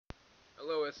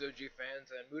Hello SOG fans,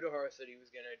 and Mudahar said he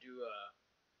was gonna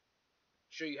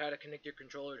show you how to connect your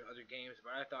controller to other games,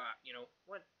 but I thought,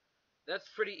 what? That's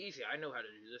pretty easy. I know how to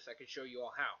do this. I can show you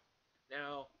all how.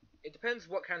 Now, it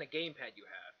depends what kind of gamepad you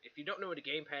have. If you don't know what a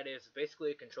gamepad is, it's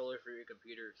basically a controller for your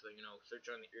computer, so search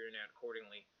on the internet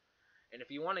accordingly. And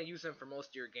if you want to use them for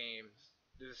most of your games,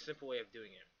 there's a simple way of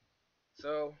doing it.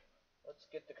 So, let's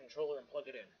get the controller and plug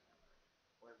it in.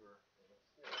 Wherever.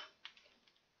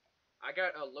 I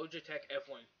got a Logitech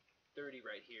F130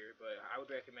 right here, but I would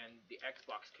recommend the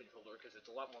Xbox controller because it's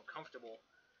a lot more comfortable.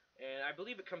 And I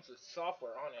believe it comes with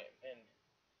software on it, and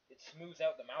it smooths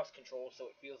out the mouse control so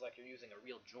it feels like you're using a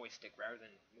real joystick rather than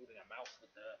moving a mouse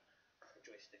with the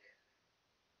joystick.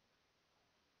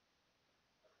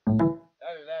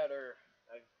 Either that or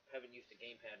I haven't used a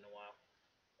gamepad in a while.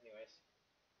 Anyways.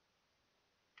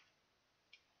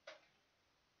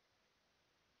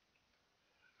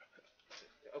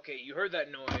 Okay, you heard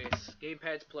that noise.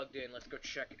 Gamepad's plugged in. Let's go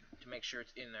check it to make sure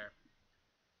it's in there.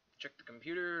 Check the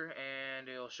computer, and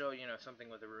it'll show, something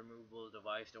with a removable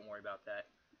device. Don't worry about that.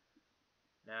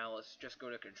 Now, let's just go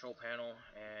to Control Panel,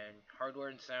 and Hardware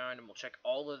and Sound, and we'll check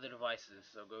all of the devices.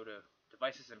 So go to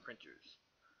Devices and Printers.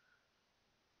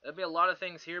 There'll be a lot of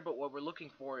things here, but what we're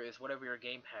looking for is whatever your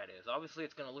gamepad is. Obviously,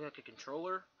 it's going to look like a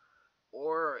controller,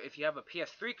 or if you have a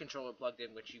PS3 controller plugged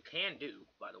in, which you can do,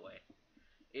 by the way,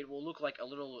 it will look like a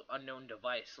little unknown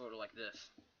device, sort of like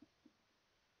this.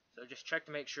 So just check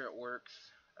to make sure it works.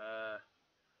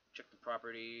 Check the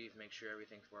properties, make sure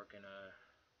everything's working.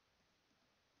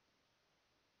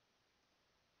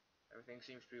 Everything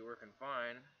seems to be working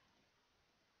fine.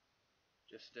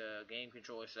 Just game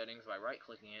controller settings by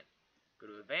right-clicking it. Go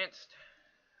to Advanced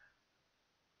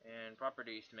and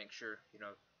Properties to make sure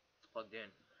it's plugged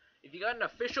in. If you got an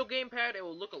official gamepad, it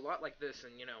will look a lot like this.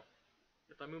 And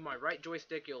if I move my right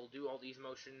joystick, it'll do all these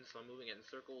motions. So I'm moving it in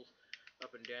circles,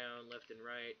 up and down, left and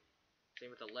right.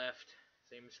 Same with the left,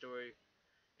 same story.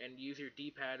 And use your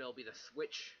D-pad, it'll be the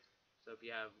switch. So if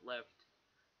you have left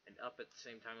and up at the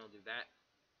same time, it'll do that.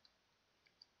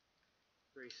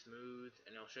 Very smooth,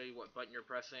 and it'll show you what button you're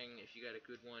pressing if you got a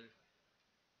good one.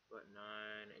 Button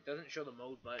 9. It doesn't show the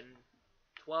mode button.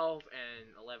 12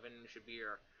 and 11 should be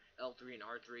your L3 and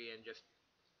R3, and just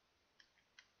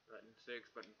button 6,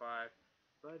 button 5,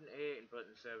 button 8, and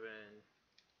button 7.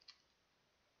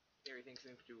 Everything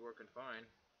seems to be working fine.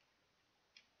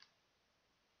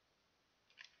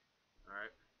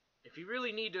 Alright. If you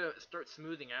really need to start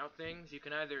smoothing out things, you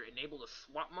can either enable the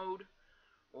swap mode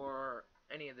or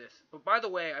any of this. But by the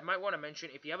way, I might want to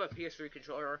mention, if you have a PS3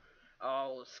 controller,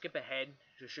 I'll skip ahead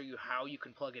to show you how you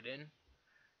can plug it in.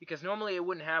 Because normally it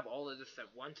wouldn't have all of this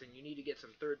at once, and you need to get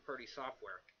some third-party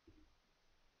software.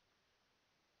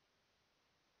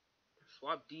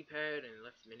 Swap D-pad and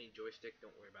left mini joystick,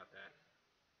 don't worry about that.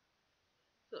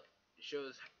 Look, it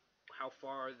shows how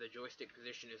far the joystick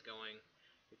position is going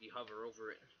if you hover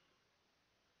over it.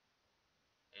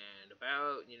 And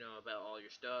about all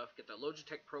your stuff. Get the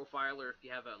Logitech profiler if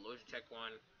you have a Logitech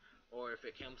one, or if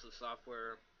it comes with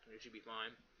software, it should be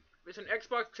fine. If it's an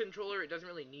Xbox controller, it doesn't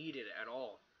really need it at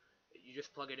all. You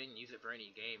just plug it in and use it for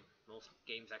any game. Most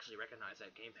games actually recognize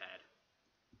that gamepad.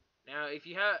 Now, if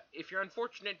you're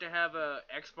unfortunate to have a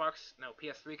Xbox,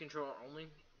 PS3 controller only,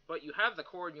 but you have the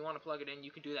cord and you want to plug it in,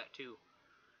 you can do that too.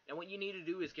 And what you need to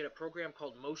do is get a program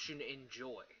called Motion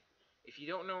Enjoy. If you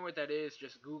don't know what that is,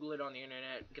 just Google it on the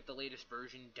internet, get the latest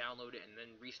version, download it, and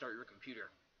then restart your computer.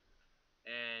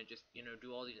 And just,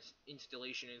 do all these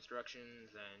installation instructions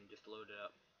and just load it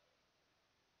up.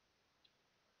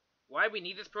 Why we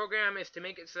need this program is to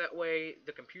make it so that way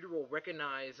the computer will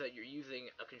recognize that you're using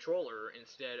a controller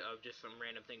instead of just some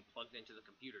random thing plugged into the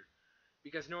computer.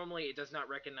 Because normally it does not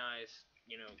recognize,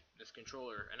 this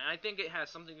controller. And I think it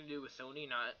has something to do with Sony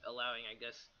not allowing, I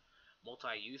guess,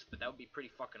 multi-use, but that would be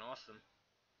pretty fucking awesome.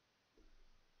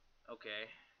 Okay.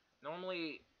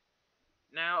 Normally,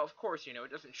 now, of course, it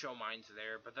doesn't show mine's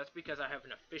there, but that's because I have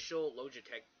an official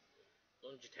Logitech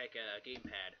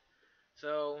gamepad.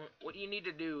 So, what you need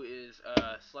to do is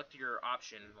select your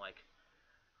option, like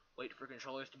wait for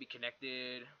controllers to be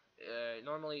connected.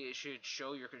 Normally, it should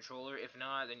show your controller. If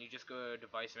not, then you just go to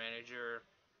Device Manager,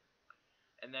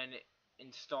 and then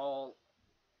install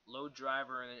load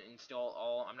driver, and then install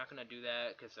all. I'm not going to do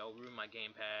that because I'll ruin my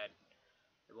gamepad.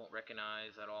 It won't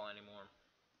recognize at all anymore.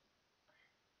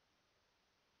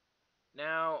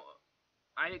 Now,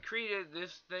 I created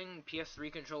this thing,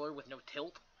 PS3 controller, with no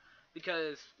tilt.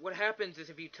 Because what happens is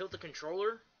if you tilt the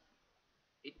controller,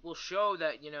 it will show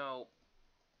that,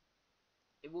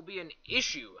 it will be an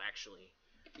issue, actually.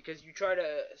 Because you try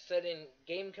to set in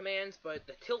game commands, but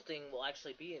the tilting will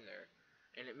actually be in there.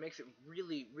 and it makes it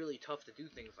really, really tough to do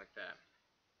things like that.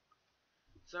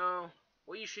 So,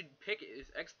 what you should pick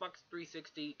is Xbox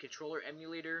 360 controller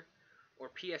emulator or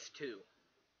PS2.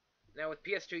 Now, with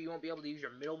PS2, you won't be able to use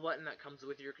your middle button that comes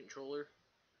with your controller.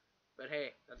 But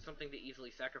hey, that's something to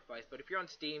easily sacrifice. But if you're on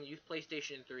Steam, use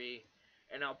PlayStation 3.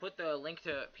 And I'll put the link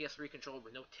to PS3 controller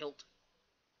with no tilt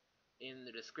in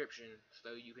the description,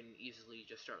 so you can easily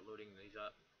just start loading these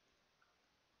up.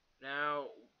 Now,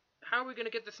 how are we going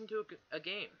to get this into a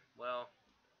game? Well,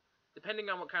 depending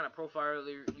on what kind of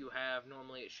profiler you have,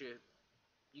 normally it should...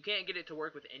 You can't get it to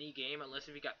work with any game unless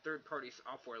if you got third-party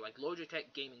software, like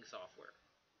Logitech gaming software.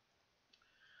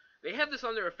 They have this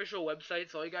on their official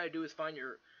website, so all you gotta do is find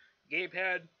your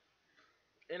gamepad.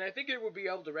 And I think it will be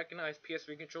able to recognize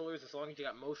PS3 controllers as long as you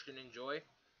got motion and joy.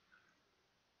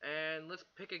 And let's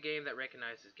pick a game that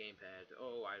recognizes gamepad.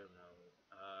 Oh, I don't know.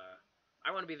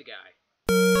 I want to be the guy.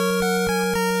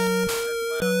 That's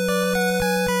loud.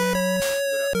 Okay,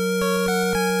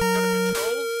 go to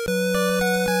controls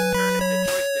and turn it to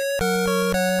joystick.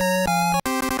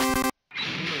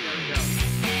 There we go.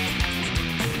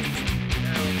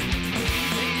 Now,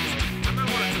 I might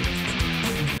want to do this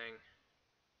thing.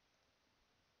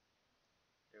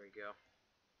 There we go.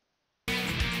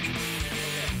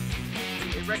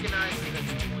 It recognizes it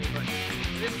normally, but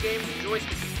in this game, the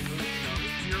joystick is really strong.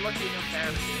 If you're lucky enough to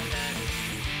have a gamepad,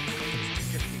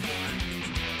 it's just be fine.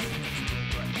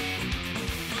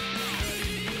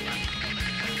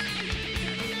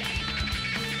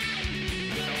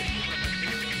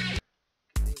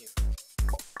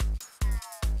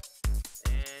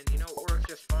 And you know, it works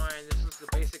just fine. This is the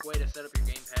basic way to set up your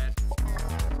gamepad.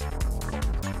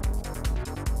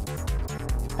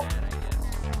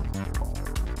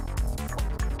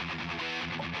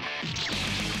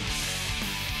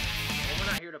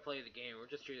 To play the game,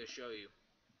 we're just here to show you.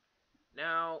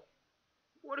 Now,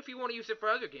 what if you want to use it for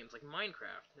other games like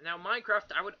Minecraft? Now,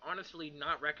 Minecraft, I would honestly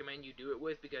not recommend you do it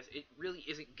with because it really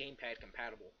isn't gamepad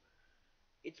compatible.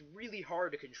 It's really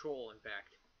hard to control, in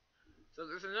fact. So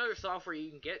there's another software you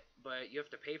can get, but you have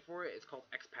to pay for it. It's called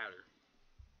Xpadder.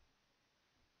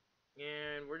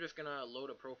 And we're just gonna load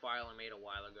a profile I made a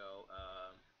while ago.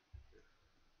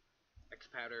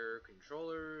 Xpadder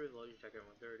controller, Logitech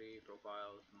 130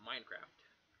 profiles, Minecraft.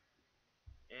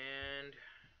 And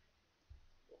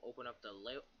we'll open up the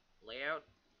layout,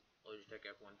 Logitech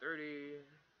F130,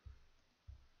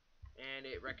 and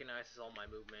it recognizes all my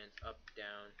movements, up,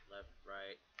 down, left,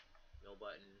 right, middle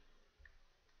button.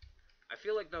 I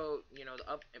feel like though, you know, the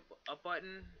up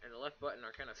button and the left button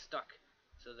are kind of stuck,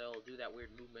 so they'll do that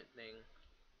weird movement thing.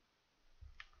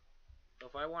 So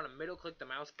if I want to middle click the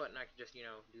mouse button, I can just, you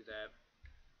know, do that.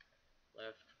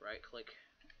 Left, right click,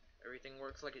 everything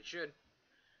works like it should.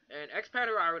 And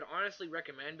Xpadder I would honestly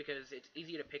recommend because it's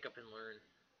easy to pick up and learn.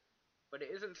 But it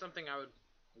isn't something I would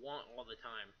want all the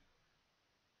time.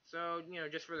 So, you know,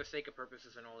 just for the sake of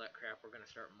purposes and all that crap, we're going to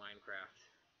start Minecraft.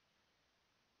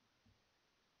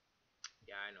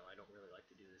 Yeah, I know, I don't really like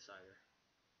to do this either.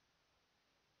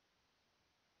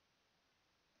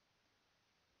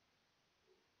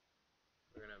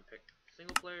 We're going to pick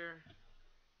single player.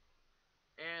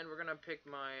 And we're going to pick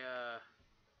my,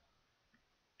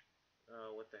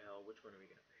 what the hell, which one are we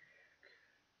going to pick?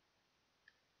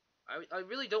 I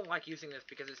really don't like using this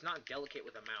because it's not delicate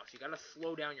with a mouse. You gotta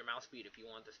slow down your mouse speed if you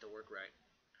want this to work right.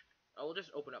 I will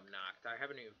just open up Noct. I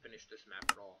haven't even finished this map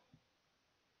at all.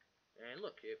 And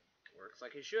look, it works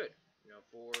like it should. You know,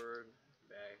 forward,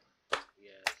 back,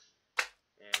 yes.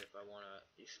 And if I want to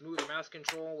smooth the mouse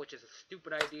control, which is a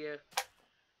stupid idea,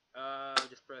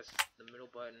 just press the middle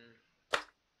button.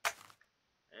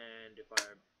 And if I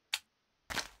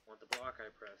want the block,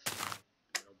 I press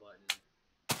the middle button.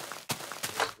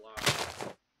 Block.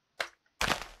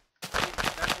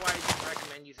 That's why I don't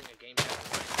recommend using a gamepad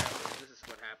for Minecraft, because this is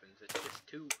what happens. It's just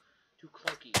too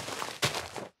clunky.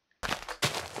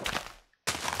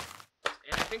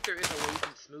 And I think there is a way you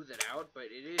can smooth it out, but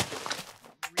it is just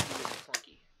really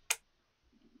clunky.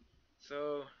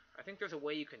 So, I think there's a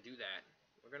way you can do that.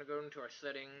 We're going to go into our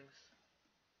settings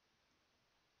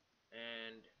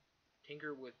and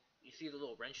tinker with, you see the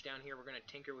little wrench down here? We're going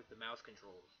to tinker with the mouse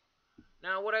controls.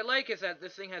 Now, what I like is that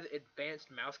this thing has advanced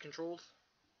mouse controls.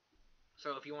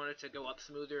 So if you want it to go up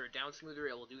smoother or down smoother,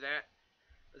 it will do that.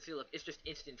 Let's see, look, it's just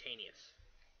instantaneous.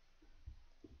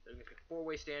 So we can pick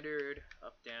 4-way standard,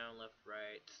 up, down, left,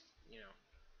 right, you know,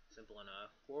 simple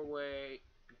enough. 4-way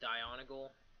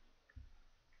diagonal,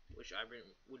 which I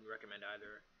wouldn't recommend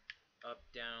either. Up,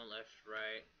 down, left,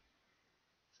 right,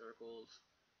 circles.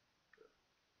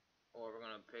 Or we're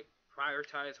going to pick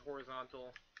prioritize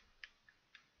horizontal.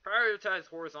 Prioritize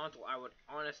horizontal I would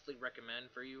honestly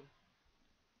recommend for you.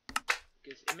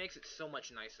 because it makes it so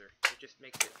much nicer. It just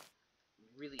makes it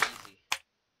really easy.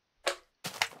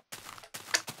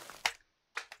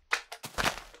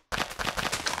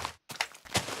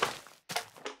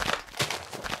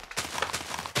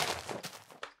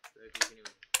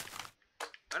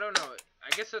 I don't know. I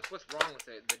guess that's what's wrong with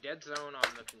it. The dead zone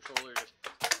on the controller just,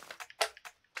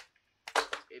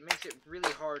 it makes it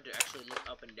really hard to actually look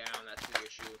up and down. That's the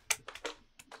issue.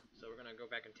 So we're gonna go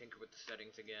back and tinker with the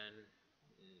settings again.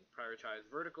 And prioritize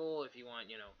vertical if you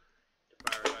want, you know, to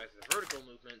prioritize the vertical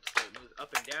movement, so it moves up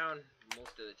and down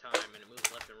most of the time, and it moves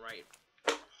left and right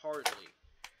hardly.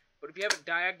 But if you have it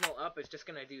diagonal up, it's just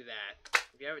gonna do that.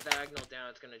 If you have it diagonal down,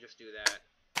 it's gonna just do that.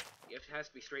 It has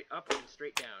to be straight up and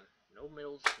straight down. No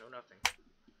middles, no nothing.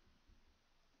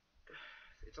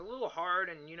 It's a little hard,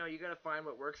 and you know, you gotta find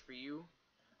what works for you.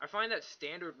 I find that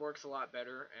standard works a lot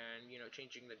better, and you know,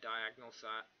 changing the diagonal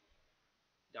size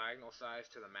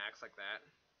to the max like that.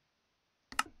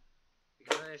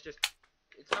 Because then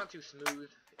it's not too smooth,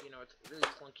 you know, it's really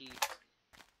clunky,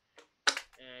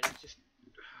 and it's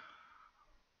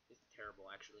terrible,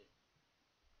 actually.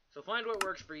 So find what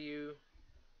works for you.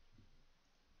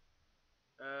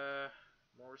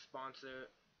 More responsive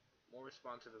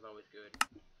is always good.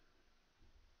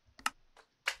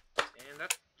 And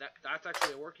that's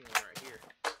actually a working one right here.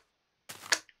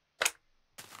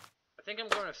 I think I'm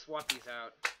going to swap these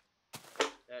out.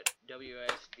 That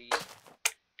WSD.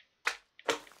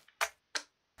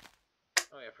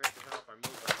 Oh yeah, I forgot to turn off my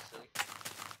mode button, silly.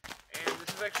 And this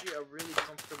is actually a really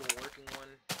comfortable working one.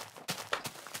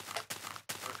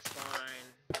 Works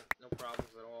fine, no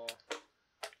problems at all.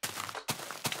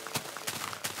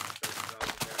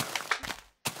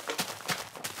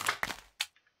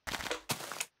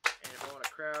 And if I want to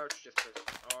crouch, just press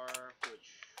R, which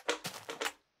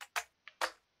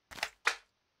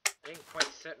I didn't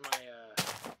quite set my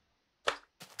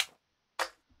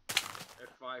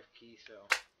F5 key, so.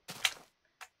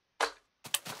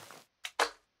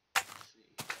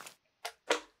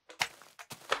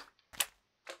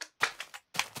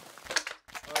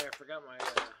 Oh yeah, I forgot my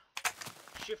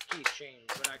shift key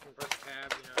changed, but I can press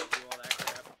tab, you know, to do all that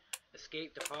crap.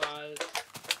 Escape to pause,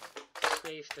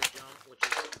 space to jump, which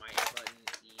is my A button,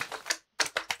 E,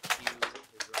 Q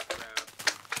is rough crap.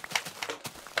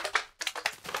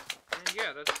 And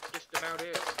yeah, that's just about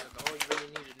it. That's all you really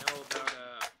need to know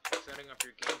about setting up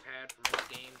your gamepad for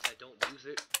most games that don't use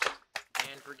it,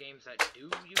 and for games that do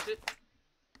use it.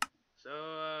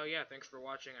 So, yeah, thanks for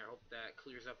watching. I hope that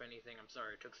clears up anything. I'm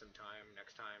sorry it took some time.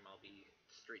 Next time I'll be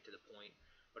straight to the point.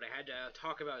 But I had to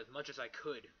talk about as much as I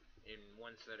could in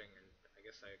one setting, and I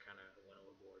guess I kind of went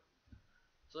overboard.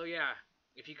 So, yeah,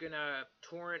 if you can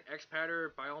torrent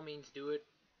Xpadder, by all means do it.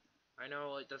 I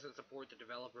know it doesn't support the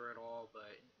developer at all,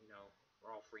 but, you know,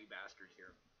 we're all free bastards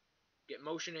here. Get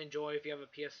Motion Enjoy if you have a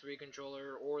PS3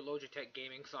 controller, or Logitech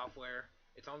gaming software.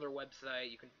 It's on their website.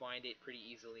 You can find it pretty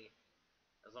easily.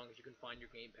 As long as you can find your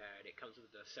gamepad, it comes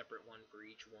with a separate one for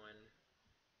each one.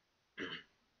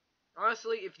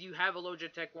 Honestly, if you have a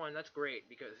Logitech one, that's great,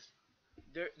 because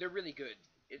they're really good.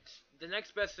 It's the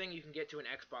next best thing you can get to an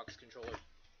Xbox controller.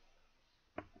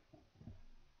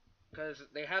 Because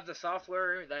they have the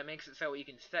software that makes it so you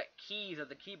can set keys of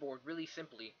the keyboard really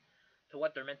simply to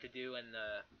what they're meant to do, and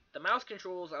the mouse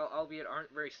controls, albeit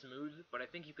aren't very smooth, but I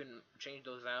think you can change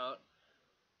those out.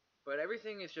 But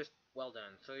everything is just well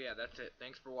done. So yeah, that's it.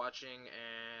 Thanks for watching,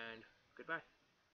 and goodbye.